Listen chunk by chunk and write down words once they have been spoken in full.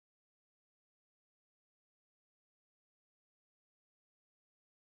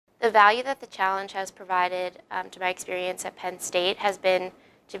The value that the challenge has provided to my experience at Penn State has been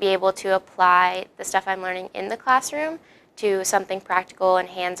to be able to apply the stuff I'm learning in the classroom to something practical and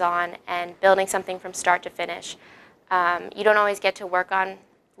hands-on and building something from start to finish. You don't always get to work on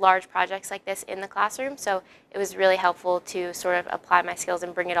large projects like this in the classroom, so it was really helpful to sort of apply my skills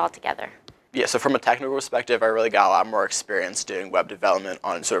and bring it all together. Yeah, so from a technical perspective, I really got a lot more experience doing web development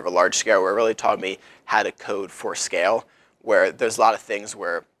on sort of a large scale, where it really taught me how to code for scale, where there's a lot of things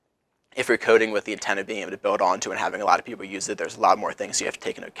where if you're coding with the intent of being able to build onto and having a lot of people use it, there's a lot more things you have to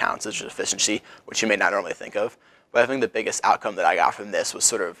take into account, such as efficiency, which you may not normally think of. But I think the biggest outcome that I got from this was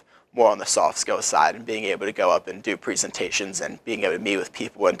sort of more on the soft skill side and being able to go up and do presentations and being able to meet with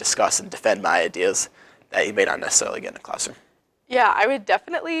people and discuss and defend my ideas that you may not necessarily get in a classroom. Yeah, I would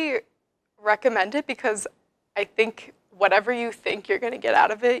definitely recommend it because I think whatever you think you're going to get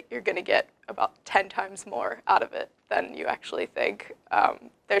out of it, you're going to get about 10 times more out of it than you actually think.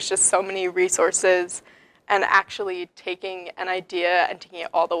 There's just so many resources, and actually taking an idea and taking it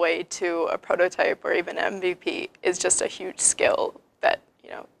all the way to a prototype or even an MVP is just a huge skill that,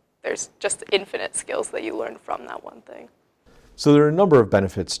 there's just infinite skills that you learn from that one thing. So there are a number of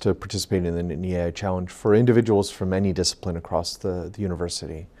benefits to participating in the Nittany AI Challenge for individuals from any discipline across the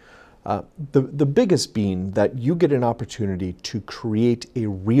university. The biggest being that you get an opportunity to create a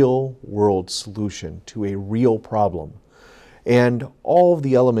real-world solution to a real problem, and all of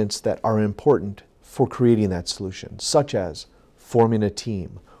the elements that are important for creating that solution, such as forming a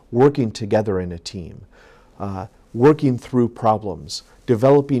team, working together in a team, working through problems,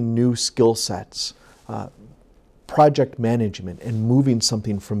 developing new skill sets, project management, and moving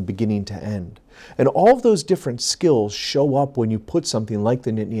something from beginning to end. And all of those different skills show up when you put something like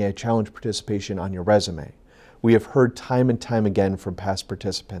the Nittany AI Challenge participation on your resume. We have heard time and time again from past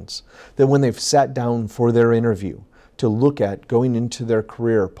participants that when they've sat down for their interview to look at going into their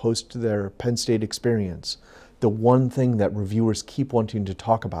career post their Penn State experience, the one thing that reviewers keep wanting to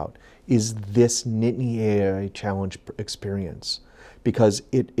talk about is this Nittany AI Challenge experience, because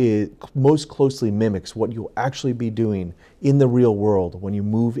it most closely mimics what you'll actually be doing in the real world when you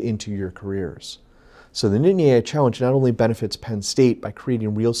move into your careers. So the Nittany AI Challenge not only benefits Penn State by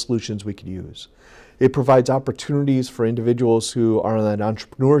creating real solutions we could use, it provides opportunities for individuals who are on that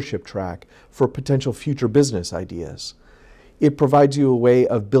entrepreneurship track for potential future business ideas. It provides you a way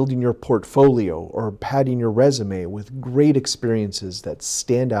of building your portfolio or padding your resume with great experiences that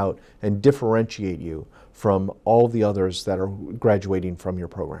stand out and differentiate you from all the others that are graduating from your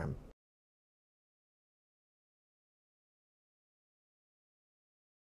program.